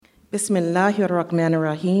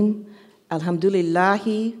Bismillahirrahmanirrahim.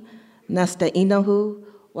 Alhamdulillahi nasta'inahu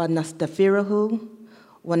wa nastaghfiruhu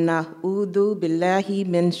wa na'udhu billahi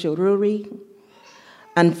min shururi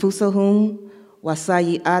anfusihim wa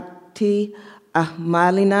sayyiati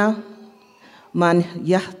a'malina. Man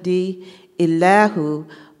yahdi illahu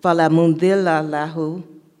fala mudilla lahu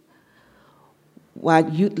wa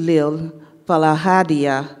yudlil fala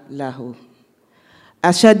hadiya lahu.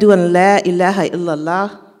 Ashhadu an la ilaha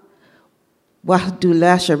illallah wahdu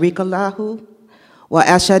la sharika lahu wa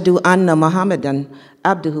ashhadu anna Muhammadan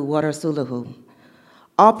abduhu wa rasuluhu.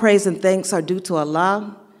 All praise and thanks are due to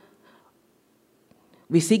Allah.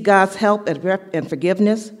 We seek God's help and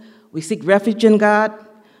forgiveness. We seek refuge in God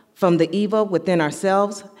from the evil within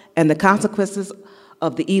ourselves and the consequences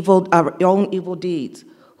of our own evil deeds.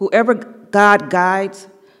 Whoever God guides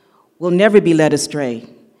will never be led astray,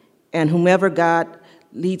 and whomever God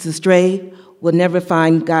leads astray will never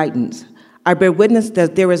find guidance. I bear witness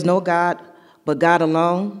that there is no God but God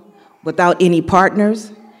alone, without any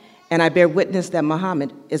partners, and I bear witness that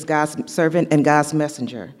Muhammad is God's servant and God's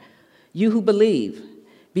messenger. You who believe,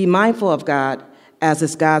 be mindful of God as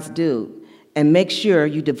is God's due, and make sure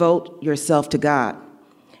you devote yourself to God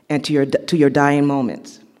and to your dying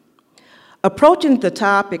moments. Approaching the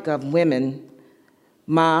topic of women,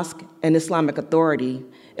 mosque, and Islamic authority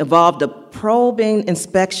involved a probing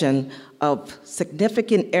inspection of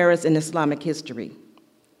significant eras in Islamic history,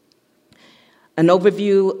 an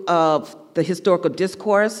overview of the historical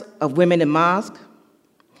discourse of women in mosque,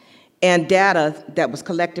 and data that was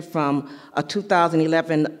collected from a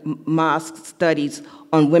 2011 mosque studies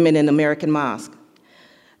on women in American mosque.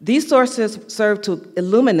 These sources serve to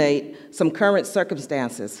illuminate some current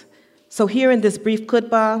circumstances. So here in this brief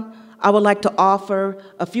khutbah, I would like to offer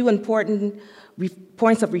a few important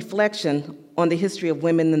points of reflection on the history of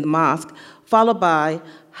women in the mosque, followed by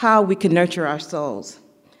how we can nurture our souls.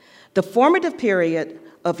 The formative period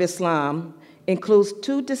of Islam includes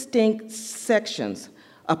two distinct sections: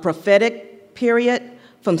 a prophetic period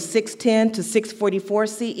from 610 to 644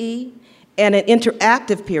 CE, and an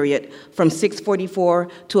interactive period from 644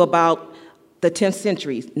 to about the 10th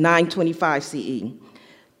century, 925 CE.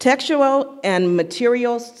 Textual and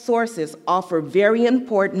material sources offer very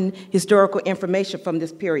important historical information from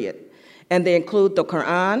this period, and they include the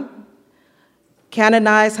Quran,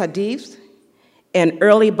 canonized hadiths, and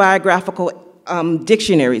early biographical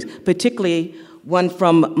dictionaries, particularly one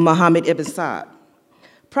from Muhammad ibn Sa'd.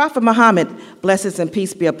 Prophet Muhammad, blessings and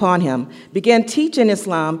peace be upon him, began teaching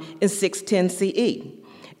Islam in 610 CE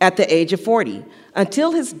at the age of 40.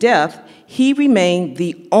 Until his death, he remained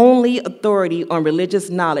the only authority on religious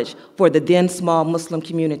knowledge for the then small Muslim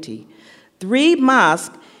community. Three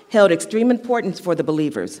mosques held extreme importance for the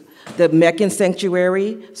believers: the Meccan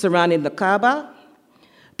sanctuary surrounding the Kaaba,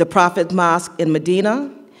 the Prophet's Mosque in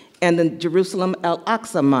Medina, and the Jerusalem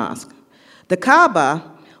Al-Aqsa Mosque. The Kaaba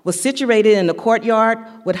was situated in a courtyard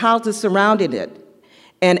with houses surrounding it,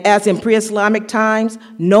 and as in pre-Islamic times,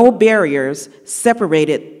 no barriers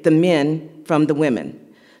separated the men from the women.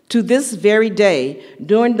 To this very day,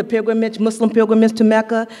 during the Muslim pilgrimage to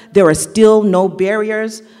Mecca, there are still no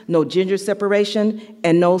barriers, no gender separation,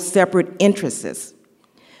 and no separate entrances.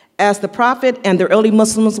 As the Prophet and the early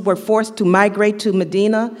Muslims were forced to migrate to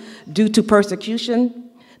Medina due to persecution,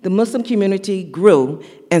 the Muslim community grew,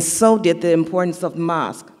 and so did the importance of the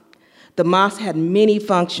mosque. The mosque had many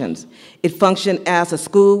functions. It functioned as a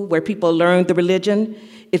school where people learned the religion.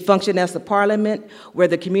 It functioned as a parliament where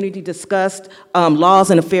the community discussed laws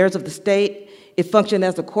and affairs of the state. It functioned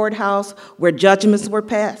as a courthouse where judgments were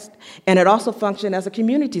passed. And it also functioned as a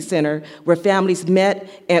community center where families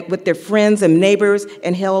met with their friends and neighbors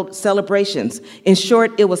and held celebrations. In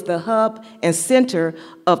short, it was the hub and center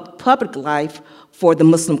of public life for the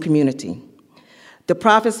Muslim community. The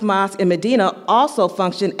Prophet's Mosque in Medina also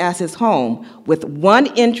functioned as his home, with one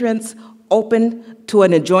entrance open to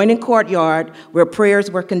an adjoining courtyard where prayers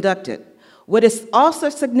were conducted. What is also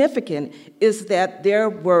significant is that there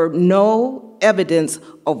were no evidence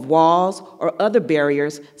of walls or other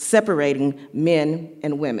barriers separating men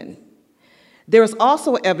and women. There is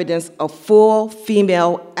also evidence of full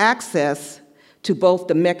female access to both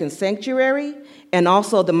the Meccan sanctuary and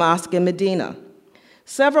also the mosque in Medina.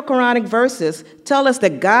 Several Quranic verses tell us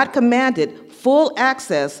that God commanded full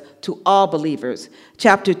access to all believers.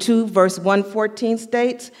 Chapter 2, verse 114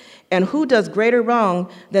 states, "And who does greater wrong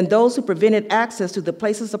than those who prevented access to the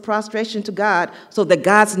places of prostration to God, so that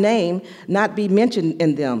God's name not be mentioned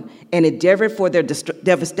in them, and endeavored for their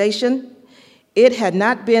devastation? It had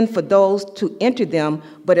not been for those to enter them,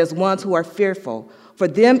 but as ones who are fearful. For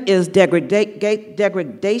them is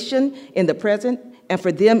degradation in the present, and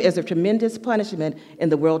for them is a tremendous punishment in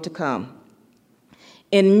the world to come.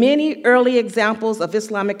 In many early examples of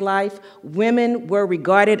Islamic life, women were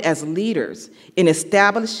regarded as leaders in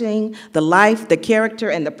establishing the life, the character,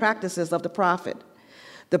 and the practices of the Prophet.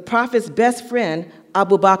 The Prophet's best friend,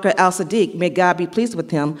 Abu Bakr al-Siddiq, may God be pleased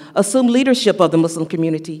with him, assumed leadership of the Muslim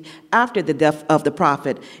community after the death of the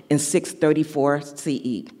Prophet in 634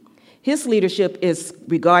 CE. His leadership is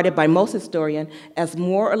regarded by most historians as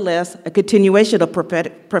more or less a continuation of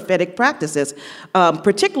prophetic practices,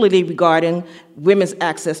 particularly regarding women's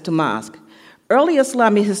access to mosque. Early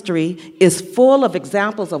Islamic history is full of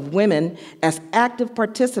examples of women as active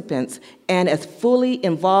participants and as fully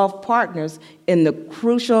involved partners in the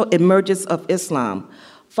crucial emergence of Islam.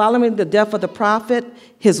 Following the death of the Prophet,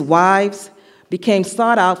 his wives became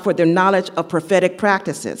sought out for their knowledge of prophetic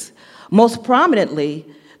practices. Most prominently,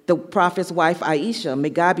 the Prophet's wife, Aisha, may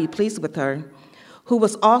God be pleased with her, who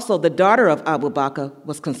was also the daughter of Abu Bakr,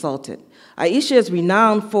 was consulted. Aisha is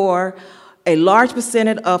renowned for a large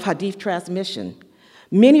percentage of hadith transmission.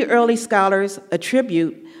 Many early scholars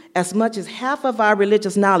attribute as much as half of our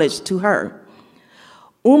religious knowledge to her.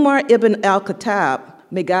 Umar ibn al-Khattab,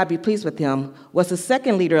 may God be pleased with him, was the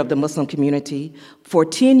second leader of the Muslim community for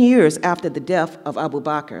 10 years after the death of Abu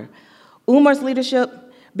Bakr. Umar's leadership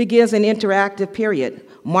begins an interactive period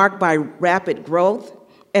marked by rapid growth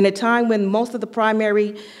and a time when most of the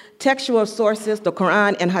primary textual sources, the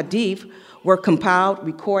Quran and Hadith, were compiled,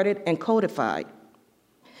 recorded, and codified.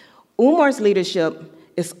 Umar's leadership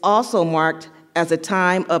is also marked as a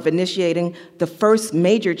time of initiating the first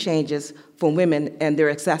major changes for women and their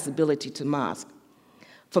accessibility to mosque.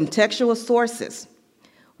 From textual sources,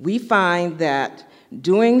 we find that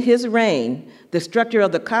during his reign, the structure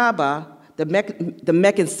of the Kaaba, the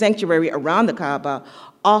Meccan sanctuary around the Kaaba,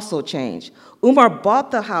 also changed. Umar bought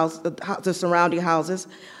the surrounding houses,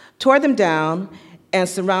 tore them down, and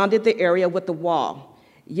surrounded the area with a wall.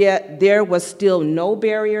 Yet there was still no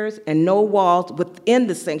barriers and no walls within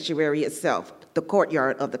the sanctuary itself, the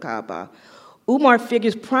courtyard of the Kaaba. Umar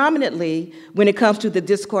figures prominently when it comes to the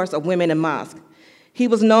discourse of women in mosque. He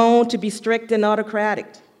was known to be strict and autocratic,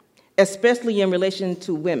 especially in relation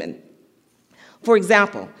to women. For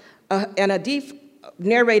example, an hadith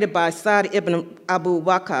narrated by Sa'd ibn Abu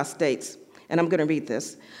Waqqas states, and I'm going to read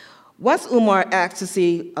this, once Umar asked to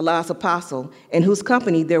see Allah's apostle, in whose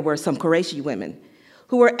company there were some Qurayshi women,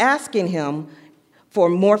 who were asking him for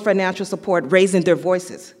more financial support, raising their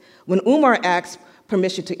voices. When Umar asked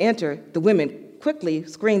permission to enter, the women quickly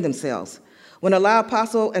screened themselves. When Allah's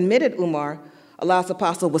apostle admitted Umar, Allah's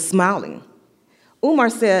apostle was smiling. Umar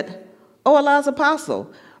said, "O Allah's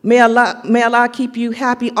apostle, may Allah keep you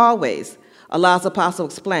happy always." Allah's apostle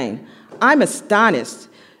explained, "I'm astonished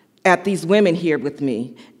at these women here with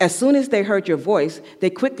me. As soon as they heard your voice, they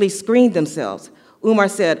quickly screened themselves." Umar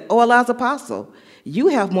said, "O Allah's apostle, you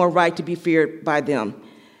have more right to be feared by them."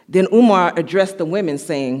 Then Umar addressed the women,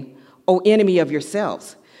 saying, "O enemy of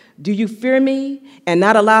yourselves, do you fear me and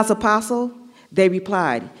not Allah's apostle?" They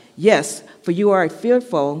replied, "Yes, for you are a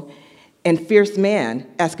fearful and fierce man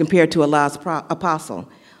as compared to Allah's apostle."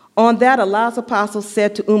 On that, Allah's apostle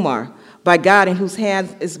said to Umar, "By God in whose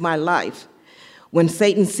hands is my life, when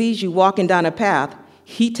Satan sees you walking down a path,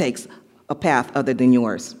 he takes a path other than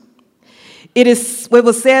yours." It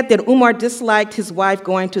was said that Umar disliked his wife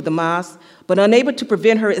going to the mosque, but unable to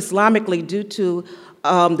prevent her Islamically due to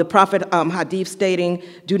the Prophet hadith stating,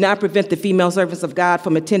 "Do not prevent the female servants of God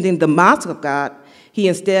from attending the mosque of God," he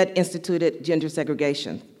instead instituted gender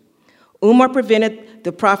segregation. Umar prevented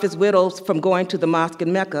the Prophet's widows from going to the mosque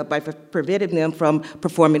in Mecca by preventing them from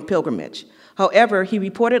performing pilgrimage. However, he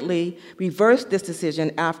reportedly reversed this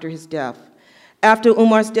decision after his death. After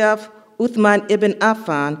Umar's death, Uthman ibn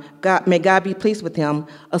Affan, may God be pleased with him,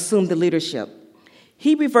 assumed the leadership.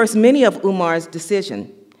 He reversed many of Umar's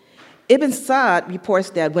decisions. Ibn Sa'd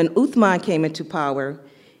reports that when Uthman came into power,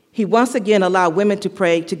 he once again allowed women to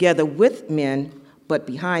pray together with men, but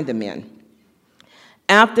behind the men.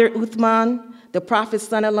 After Uthman, the Prophet's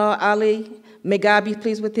son-in-law Ali, may God be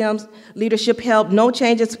pleased with him, leadership held no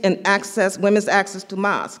changes in women's access to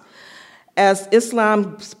mosque. As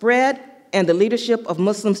Islam spread and the leadership of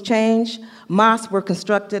Muslims changed, mosques were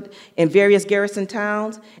constructed in various garrison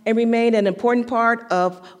towns and remained an important part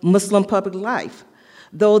of Muslim public life.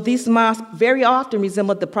 Though these mosques very often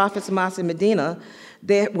resembled the Prophet's mosque in Medina,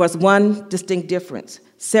 there was one distinct difference: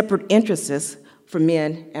 separate entrances for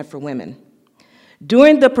men and for women.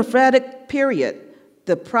 During the prophetic period,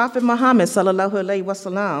 the Prophet Muhammad, sallallahu alaihi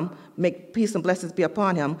wasallam, may peace and blessings be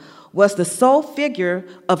upon him, was the sole figure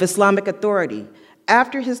of Islamic authority.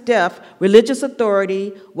 After his death, religious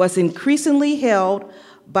authority was increasingly held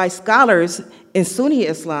by scholars in Sunni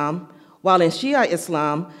Islam, while in Shia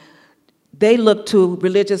Islam, they look to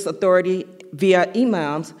religious authority via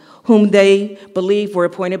imams, whom they believe were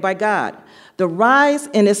appointed by God. The rise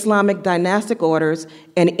in Islamic dynastic orders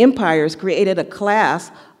and empires created a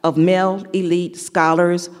class of male elite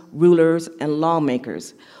scholars, rulers, and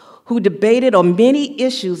lawmakers who debated on many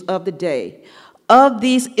issues of the day. Of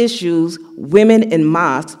these issues, women in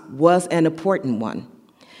mosques was an important one.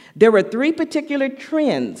 There were three particular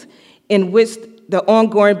trends in which the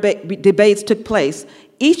ongoing debates took place.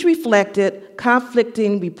 Each reflected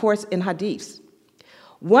conflicting reports in hadiths.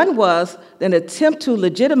 One was an attempt to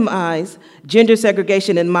legitimize gender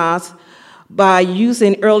segregation in mosques by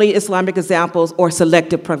using early Islamic examples or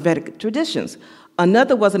selective prophetic traditions.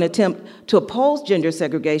 Another was an attempt to oppose gender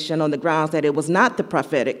segregation on the grounds that it was not the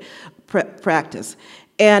prophetic practice.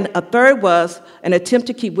 And a third was an attempt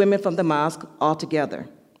to keep women from the mosque altogether.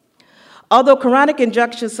 Although Quranic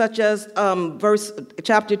injunctions such as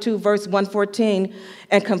chapter 2, verse 114,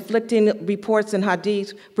 and conflicting reports in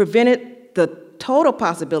hadith prevented the total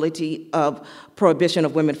possibility of prohibition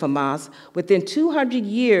of women from mosques, within 200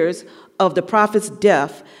 years of the Prophet's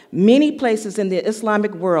death, many places in the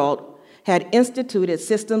Islamic world had instituted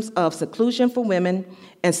systems of seclusion for women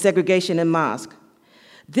and segregation in mosques.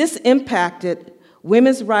 This impacted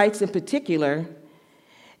women's rights in particular,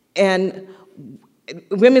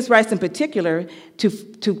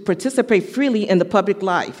 to participate freely in the public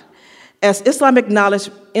life. As Islamic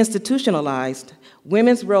knowledge institutionalized,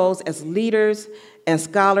 women's roles as leaders and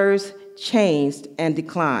scholars changed and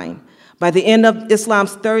declined. By the end of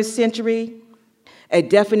Islam's 3rd century, a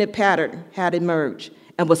definite pattern had emerged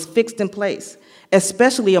and was fixed in place,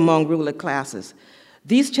 especially among ruler classes.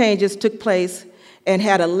 These changes took place and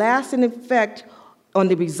had a lasting effect on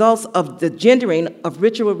the results of the gendering of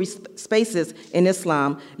ritual spaces in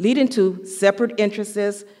Islam, leading to separate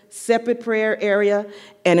entrances, separate prayer area,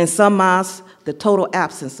 and in some mosques, the total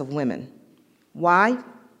absence of women. Why?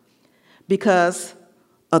 Because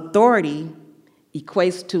authority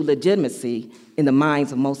equates to legitimacy in the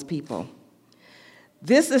minds of most people.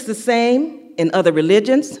 This is the same in other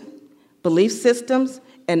religions, belief systems,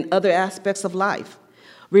 and other aspects of life.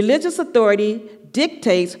 Religious authority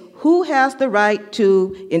dictates who has the right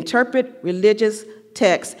to interpret religious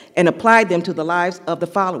texts and apply them to the lives of the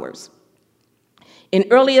followers. In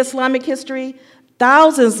early Islamic history,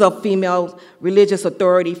 thousands of female religious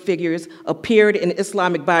authority figures appeared in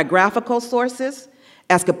Islamic biographical sources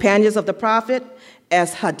as companions of the Prophet,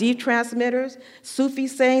 as hadith transmitters, Sufi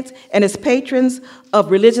saints, and as patrons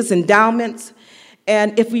of religious endowments.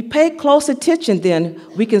 And if we pay close attention, then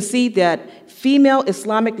we can see that female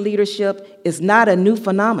Islamic leadership is not a new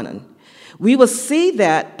phenomenon. We will see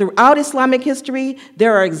that throughout Islamic history,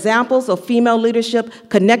 there are examples of female leadership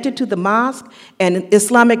connected to the mosque and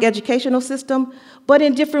Islamic educational system, but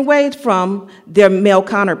in different ways from their male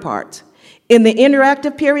counterparts. In the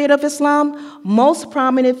interactive period of Islam, most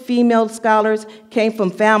prominent female scholars came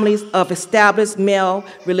from families of established male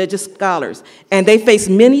religious scholars, and they faced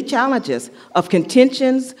many challenges of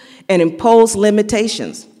contentions and imposed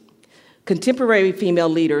limitations. Contemporary female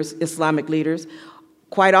leaders, Islamic leaders,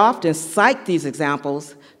 quite often cite these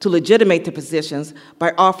examples to legitimate their positions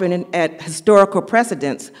by offering at historical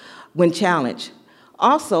precedents when challenged.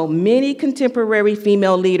 Also, many contemporary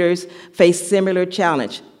female leaders face similar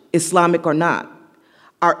challenge, Islamic or not.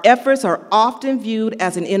 Our efforts are often viewed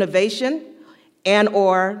as an innovation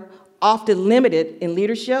and/or often limited in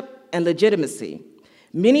leadership and legitimacy.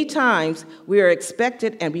 Many times we are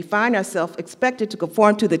expected, and we find ourselves expected to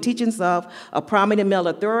conform to the teachings of a prominent male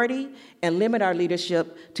authority and limit our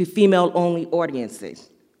leadership to female-only audiences.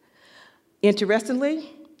 Interestingly,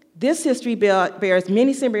 this history bears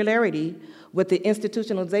many similarities with the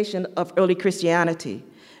institutionalization of early Christianity.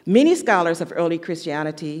 Many scholars of early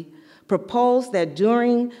Christianity propose that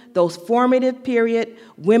during those formative period,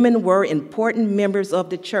 women were important members of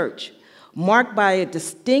the church, marked by a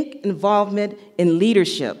distinct involvement in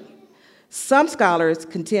leadership. Some scholars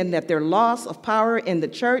contend that their loss of power in the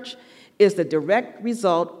church is the direct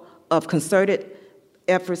result of concerted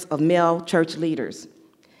efforts of male church leaders.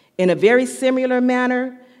 In a very similar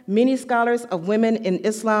manner, many scholars of women in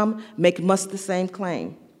Islam make much the same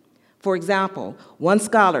claim. For example, one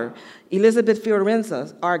scholar, Elizabeth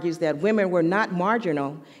Fiorenza, argues that women were not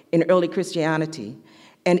marginal in early Christianity.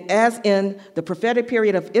 And as in the prophetic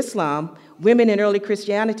period of Islam, women in early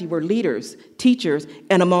Christianity were leaders, teachers,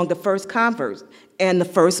 and among the first converts and the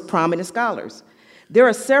first prominent scholars. There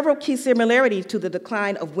are several key similarities to the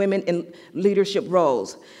decline of women in leadership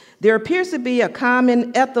roles. There appears to be a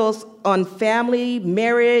common ethos on family,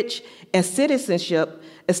 marriage, and citizenship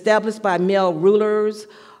established by male rulers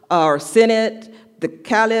or senate, the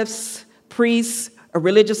caliphs, priests, or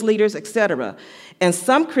religious leaders, etc. And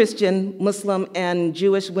some Christian, Muslim, and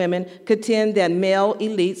Jewish women contend that male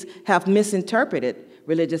elites have misinterpreted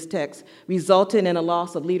religious texts, resulting in a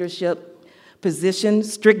loss of leadership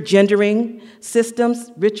positions, strict gendering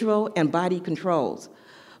systems, ritual, and body controls.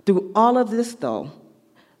 Through all of this, though,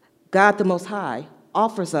 God the Most High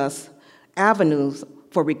offers us avenues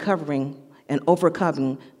for recovering and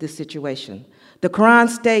overcoming this situation. The Quran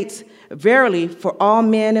states, "Verily, for all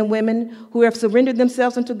men and women who have surrendered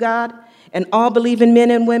themselves unto God, and all believing men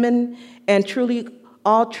and women, and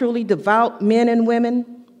all truly devout men and women,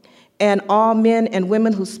 and all men and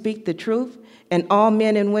women who speak the truth, and all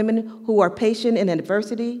men and women who are patient in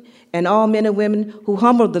adversity, and all men and women who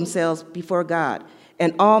humble themselves before God,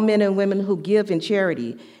 and all men and women who give in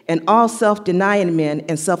charity, and all self-denying men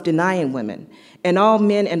and self-denying women, and all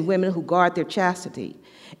men and women who guard their chastity,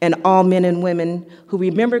 and all men and women who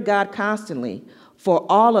remember God constantly. For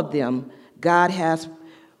all of them, God has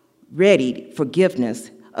readied forgiveness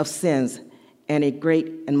of sins and a great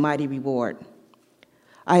and mighty reward."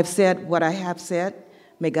 I have said what I have said.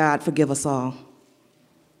 May God forgive us all.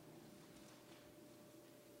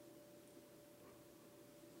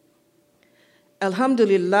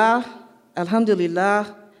 Alhamdulillah,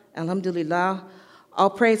 alhamdulillah, alhamdulillah. All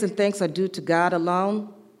praise and thanks are due to God alone.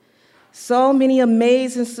 So many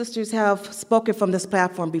amazing sisters have spoken from this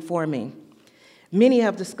platform before me. Many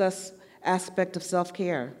have discussed aspects of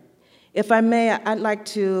self-care. If I may, I'd like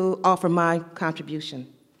to offer my contribution.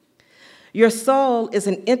 Your soul is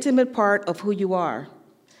an intimate part of who you are,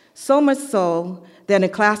 so much so that in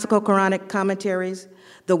classical Quranic commentaries,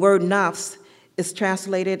 the word nafs is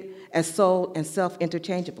translated as soul and self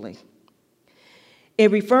interchangeably.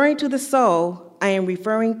 In referring to the soul, I am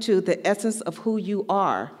referring to the essence of who you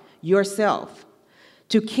are, yourself.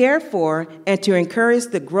 To care for and to encourage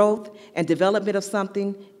the growth and development of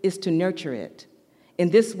something is to nurture it. In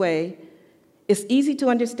this way, it's easy to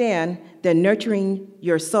understand that nurturing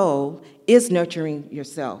your soul is nurturing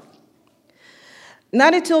yourself.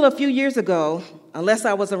 Not until a few years ago, unless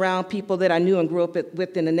I was around people that I knew and grew up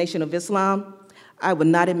with in the Nation of Islam, I would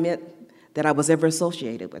not admit that I was ever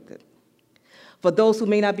associated with it. For those who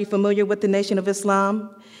may not be familiar with the Nation of Islam,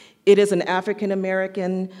 it is an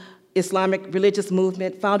African-American Islamic religious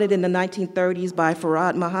movement founded in the 1930s by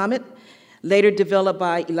Farad Muhammad, later developed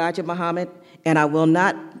by Elijah Muhammad, and I will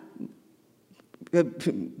not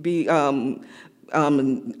be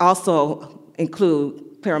also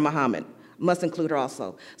include Clara Muhammad, must include her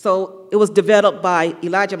also. So it was developed by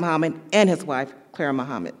Elijah Muhammad and his wife, Clara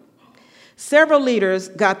Muhammad. Several leaders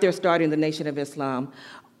got their start in the Nation of Islam: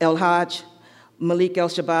 El-Hajj, Malik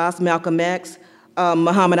El-Shabazz, Malcolm X,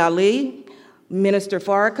 Muhammad Ali, Minister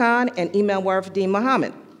Farrakhan, and Imam Wafiddin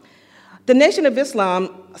Muhammad. The Nation of Islam,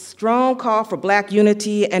 a strong call for Black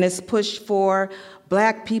unity and its push for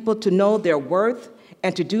Black people to know their worth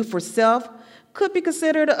and to do for self, could be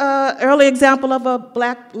considered an early example of a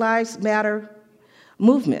Black Lives Matter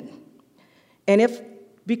movement. And if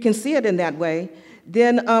we can see it in that way,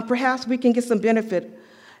 then perhaps we can get some benefit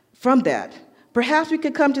from that. Perhaps we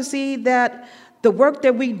could come to see that the work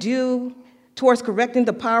that we do towards correcting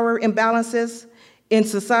the power imbalances in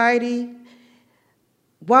society,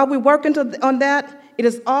 while we're working on that, it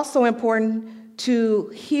is also important to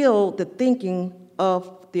heal the thinking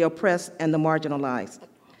of the oppressed and the marginalized.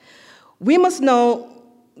 We must know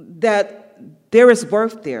that there is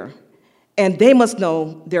worth there, and they must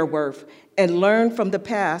know their worth and learn from the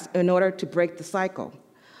past in order to break the cycle.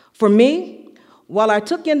 For me, while I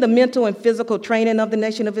took in the mental and physical training of the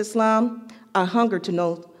Nation of Islam, I hungered to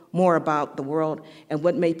know more about the world and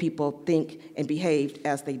what made people think and behave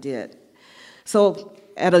as they did. So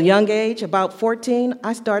at a young age, about 14,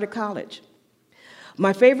 I started college.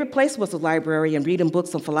 My favorite place was the library and reading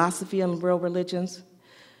books on philosophy and world religions.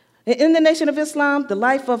 In the Nation of Islam, the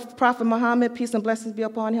life of Prophet Muhammad, peace and blessings be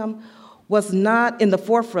upon him, was not in the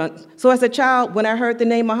forefront. So as a child, when I heard the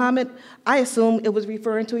name Muhammad, I assumed it was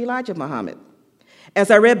referring to Elijah Muhammad.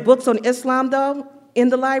 As I read books on Islam, though, in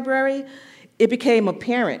the library, it became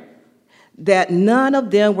apparent that none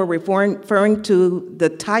of them were referring to the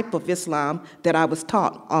type of Islam that I was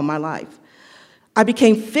taught all my life. I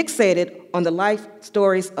became fixated on the life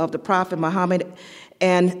stories of the Prophet Muhammad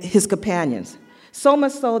and his companions, so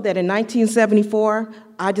much so that in 1974,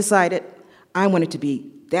 I decided I wanted to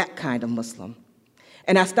be that kind of Muslim.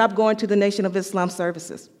 And I stopped going to the Nation of Islam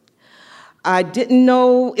services. I didn't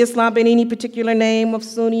know Islam in any particular name of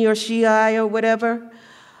Sunni or Shia or whatever.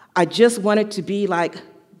 I just wanted to be like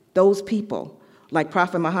those people, like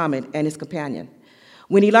Prophet Muhammad and his companion.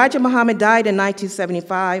 When Elijah Muhammad died in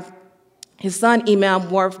 1975, his son Imam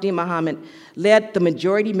Warfdi Muhammad led the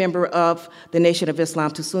majority member of the Nation of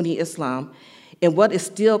Islam to Sunni Islam in what is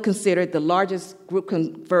still considered the largest group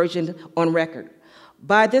conversion on record.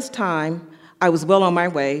 By this time, I was well on my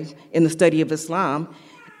way in the study of Islam,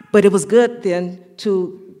 but it was good then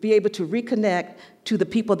to be able to reconnect to the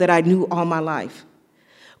people that I knew all my life.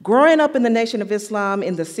 Growing up in the Nation of Islam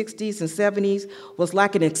in the 60s and 70s was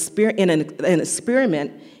like an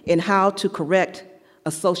experiment in how to correct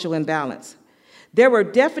a social imbalance. There were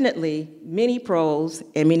definitely many pros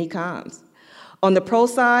and many cons. On the pro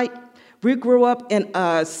side, we grew up in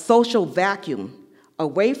a social vacuum,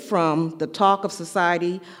 away from the talk of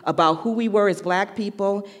society about who we were as Black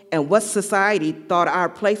people and what society thought our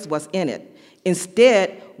place was in it.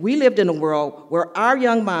 Instead, we lived in a world where our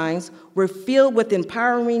young minds were filled with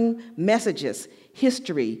empowering messages,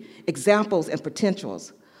 history, examples, and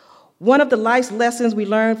potentials. One of the life lessons we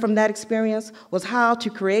learned from that experience was how to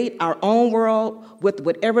create our own world with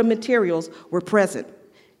whatever materials were present.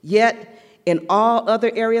 Yet, in all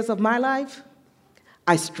other areas of my life,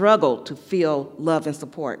 I struggled to feel love and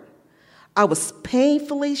support. I was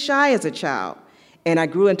painfully shy as a child, and I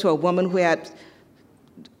grew into a woman who had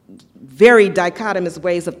very dichotomous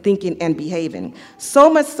ways of thinking and behaving. So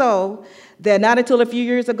much so that not until a few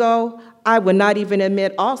years ago, I would not even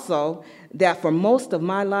admit also that for most of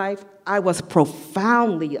my life, I was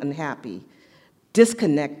profoundly unhappy,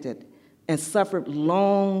 disconnected, and suffered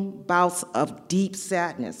long bouts of deep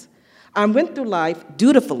sadness. I went through life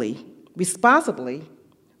dutifully, responsibly,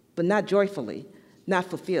 but not joyfully, not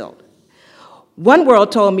fulfilled. One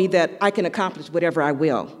world told me that I can accomplish whatever I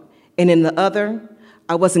will, and in the other,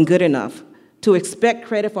 I wasn't good enough to expect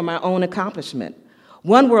credit for my own accomplishment.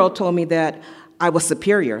 One world told me that I was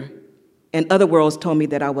superior, and other worlds told me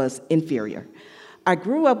that I was inferior. I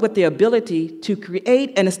grew up with the ability to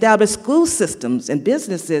create and establish school systems and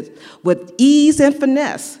businesses with ease and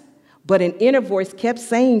finesse, but an inner voice kept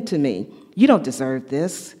saying to me, "You don't deserve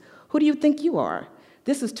this. Who do you think you are?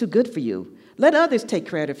 This is too good for you. Let others take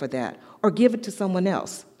credit for that or give it to someone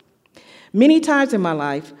else." Many times in my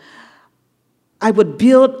life, I would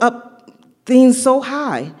build up things so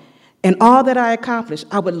high, and all that I accomplished,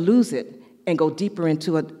 I would lose it and go deeper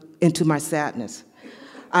into my sadness.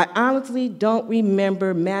 I honestly don't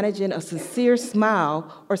remember managing a sincere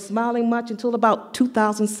smile or smiling much until about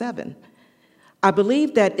 2007. I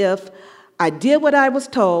believe that if I did what I was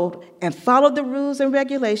told and followed the rules and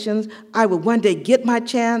regulations, I would one day get my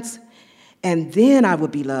chance, and then I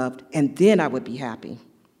would be loved, and then I would be happy.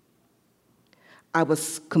 I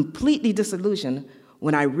was completely disillusioned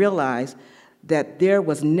when I realized that there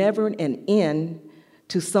was never an end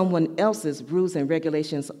to someone else's rules and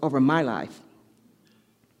regulations over my life.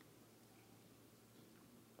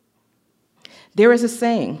 There is a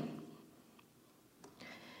saying,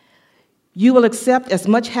 "You will accept as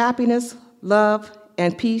much happiness, love,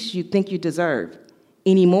 and peace you think you deserve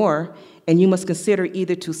anymore, and you must consider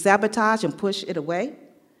either to sabotage and push it away,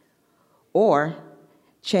 or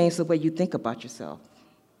change the way you think about yourself."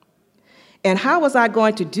 And how was I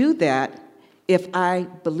going to do that if I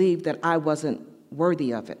believed that I wasn't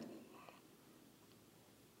worthy of it?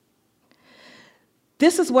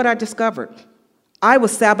 This is what I discovered. I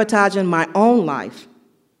was sabotaging my own life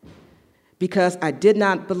because I did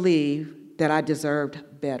not believe that I deserved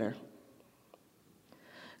better.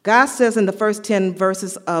 God says in the first 10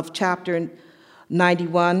 verses of chapter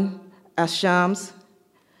 91, Ash-Shams,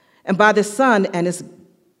 "And by the sun and its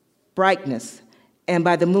brightness, and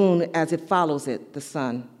by the moon as it follows it, the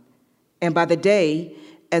sun, and by the day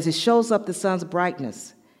as it shows up the sun's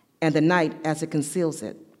brightness, and the night as it conceals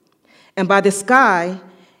it, and by the sky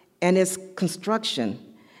and its construction,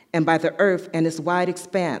 and by the earth and its wide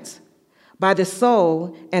expanse, by the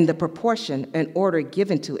soul and the proportion and order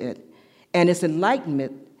given to it, and its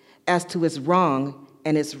enlightenment as to its wrong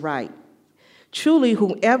and its right. Truly,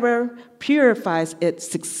 whomever purifies it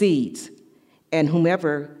succeeds, and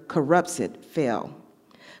whomever corrupts it fail."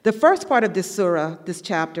 The first part of this surah, this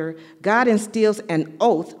chapter, God instills an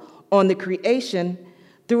oath on the creation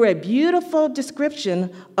through a beautiful description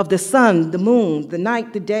of the sun, the moon, the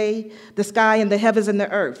night, the day, the sky, and the heavens and the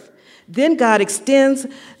earth. Then God extends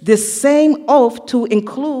this same oath to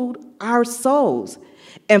include our souls,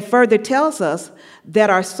 and further tells us that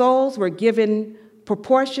our souls were given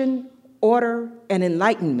proportion, order, and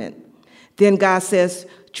enlightenment. Then God says,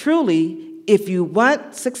 truly, if you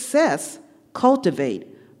want success, cultivate,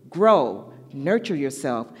 grow, nurture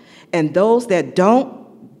yourself, and those that don't,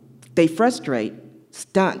 they frustrate,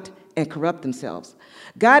 stunt, and corrupt themselves.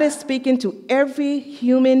 God is speaking to every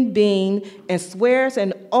human being and swears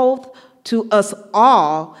an oath to us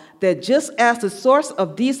all that just as the source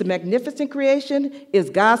of these magnificent creation is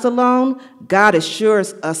God's alone, God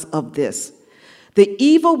assures us of this. The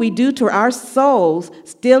evil we do to our souls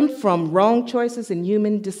stems from wrong choices and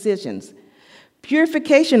human decisions.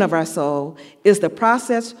 Purification of our soul is the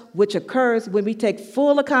process which occurs when we take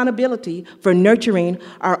full accountability for nurturing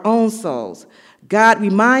our own souls. God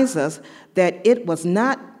reminds us that it was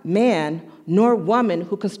not man nor woman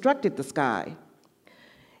who constructed the sky,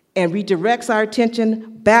 and redirects our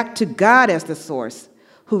attention back to God as the source,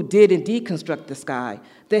 who did indeed construct the sky,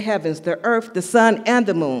 the heavens, the earth, the sun, and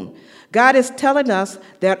the moon. God is telling us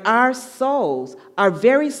that our souls, our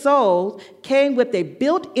very souls, came with a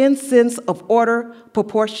built-in sense of order,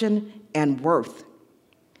 proportion, and worth,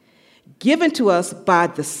 given to us by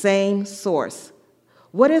the same source.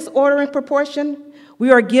 What is order and proportion?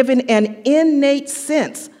 We are given an innate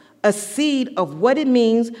sense, a seed of what it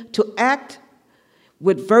means to act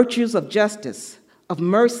with virtues of justice, of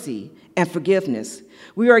mercy, and forgiveness.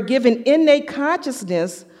 We are given innate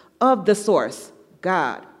consciousness of the source,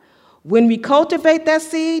 God. When we cultivate that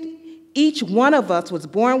seed, each one of us was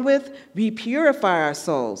born with, we purify our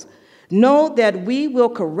souls. Know that we will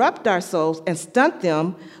corrupt our souls and stunt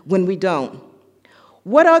them when we don't.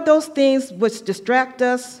 What are those things which distract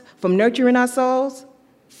us from nurturing our souls?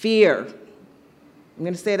 Fear. I'm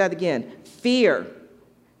going to say that again. Fear,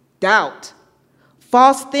 doubt,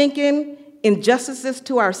 false thinking, injustices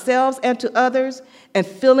to ourselves and to others, and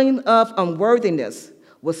feeling of unworthiness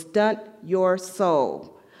will stunt your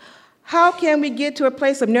soul. How can we get to a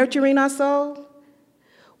place of nurturing our soul?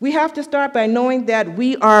 We have to start by knowing that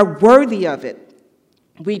we are worthy of it.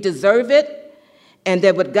 We deserve it, and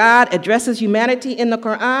that when God addresses humanity in the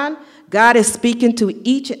Quran, God is speaking to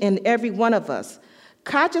each and every one of us.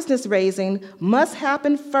 Consciousness raising must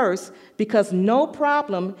happen first because no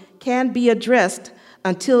problem can be addressed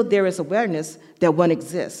until there is awareness that one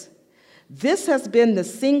exists. This has been the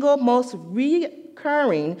single most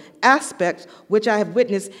recurring aspect which I have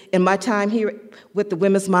witnessed in my time here with the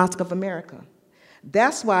Women's Mosque of America.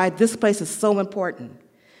 That's why this place is so important.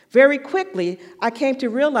 Very quickly, I came to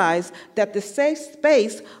realize that the safe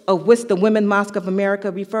space of which the Women's Mosque of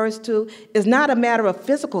America refers to is not a matter of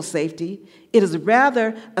physical safety. It is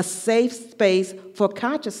rather a safe space for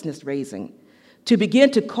consciousness raising, to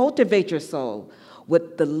begin to cultivate your soul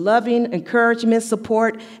with the loving encouragement,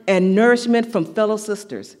 support, and nourishment from fellow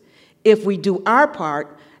sisters. If we do our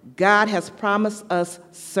part, God has promised us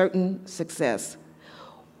certain success.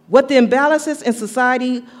 What the imbalances in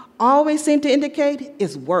society always seem to indicate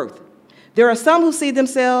is worth. There are some who see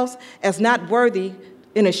themselves as not worthy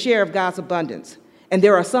in a share of God's abundance. And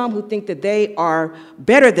there are some who think that they are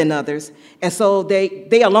better than others, and so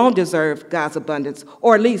they alone deserve God's abundance,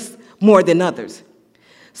 or at least more than others.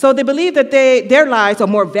 So they believe that their lives are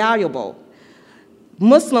more valuable.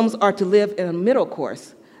 Muslims are to live in a middle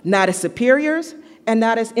course, not as superiors and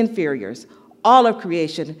not as inferiors. All of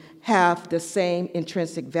creation have the same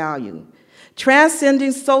intrinsic value.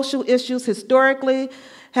 Transcending social issues historically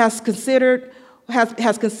has consisted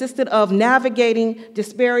of navigating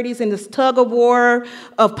disparities in this tug-of-war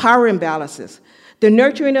of power imbalances. The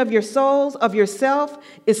nurturing of your souls, of yourself,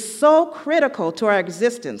 is so critical to our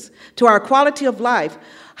existence, to our quality of life,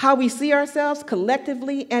 how we see ourselves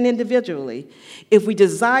collectively and individually. If we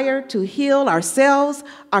desire to heal ourselves,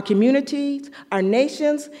 our communities, our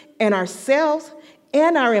nations, and ourselves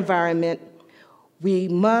and our environment, we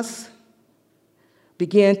must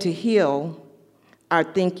begin to heal our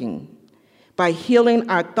thinking by healing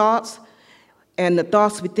our thoughts and the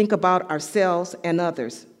thoughts we think about ourselves and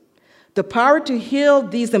others. The power to heal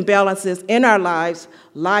these imbalances in our lives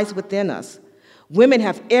lies within us. Women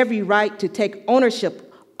have every right to take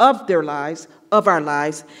ownership of their lives, of our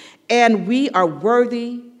lives, and we are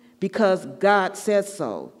worthy because God says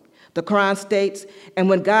so. The Quran states, and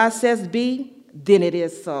when God says be, then it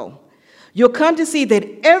is so. You'll come to see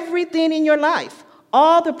that everything in your life,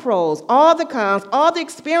 all the pros, all the cons, all the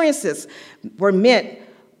experiences were meant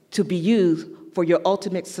to be used for your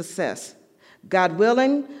ultimate success. God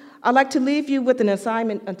willing, I'd like to leave you with an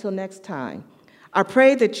assignment until next time. I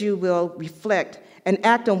pray that you will reflect and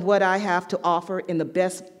act on what I have to offer in the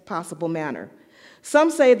best possible manner.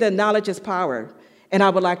 Some say that knowledge is power, and I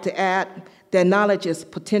would like to add that knowledge is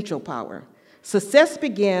potential power. Success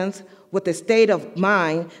begins with a state of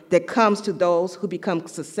mind that comes to those who become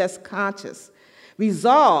success conscious.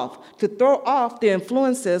 Resolve to throw off the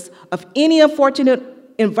influences of any unfortunate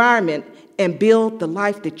environment and build the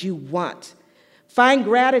life that you want. Find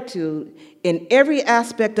gratitude in every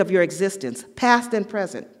aspect of your existence, past and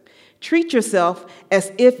present. Treat yourself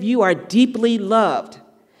as if you are deeply loved.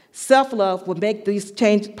 Self-love will make these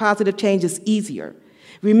positive changes easier.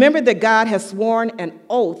 Remember that God has sworn an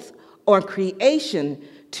oath on creation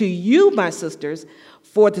to you, my sisters,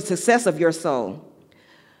 for the success of your soul.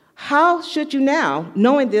 How should you now,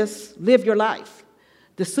 knowing this, live your life?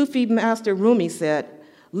 The Sufi master Rumi said,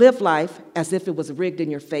 live life as if it was rigged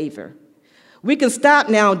in your favor. We can stop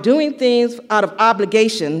now doing things out of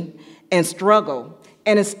obligation and struggle,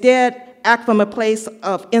 and instead act from a place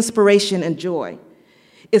of inspiration and joy.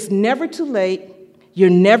 It's never too late, you're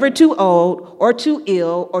never too old, or too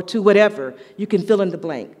ill, or too whatever. You can fill in the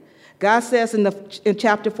blank. God says in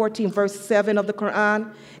chapter 14, verse 7 of the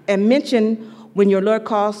Quran, and mention when your Lord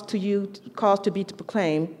calls to be to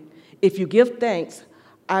proclaim, if you give thanks,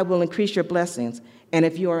 I will increase your blessings, and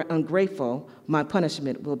if you are ungrateful, my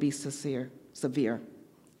punishment will be severe.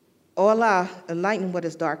 O Allah, enlighten what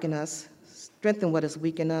is dark in us, strengthen what is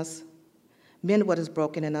weak in us, mend what is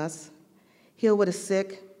broken in us, heal what is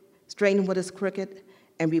sick, straighten what is crooked,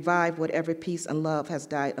 and revive whatever peace and love has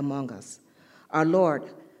died among us. Our Lord,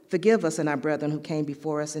 forgive us and our brethren who came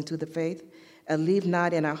before us into the faith, and leave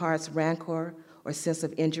not in our hearts rancor or sense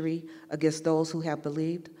of injury against those who have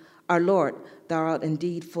believed. Our Lord, thou art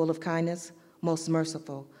indeed full of kindness, most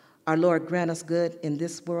merciful. Our Lord, grant us good in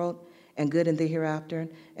this world and good in the hereafter,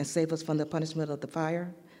 and save us from the punishment of the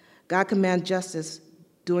fire. God commands justice,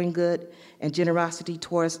 doing good, and generosity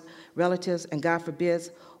towards relatives, and God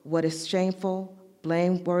forbids what is shameful,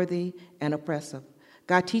 blameworthy, and oppressive.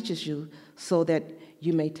 God teaches you so that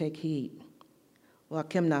you may take heed. Wa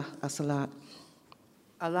aqimna as-salat.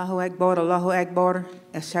 Allahu Akbar,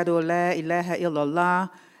 Ashhadu an la ilaha illallah,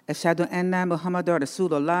 Ashhadu anna Muhammadur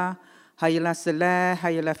Rasulullah, Hayya ala salah,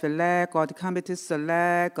 hayya ala falah, God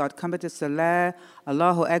committed salah,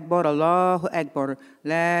 Allahu Akbar,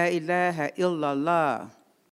 la ilaha illallah.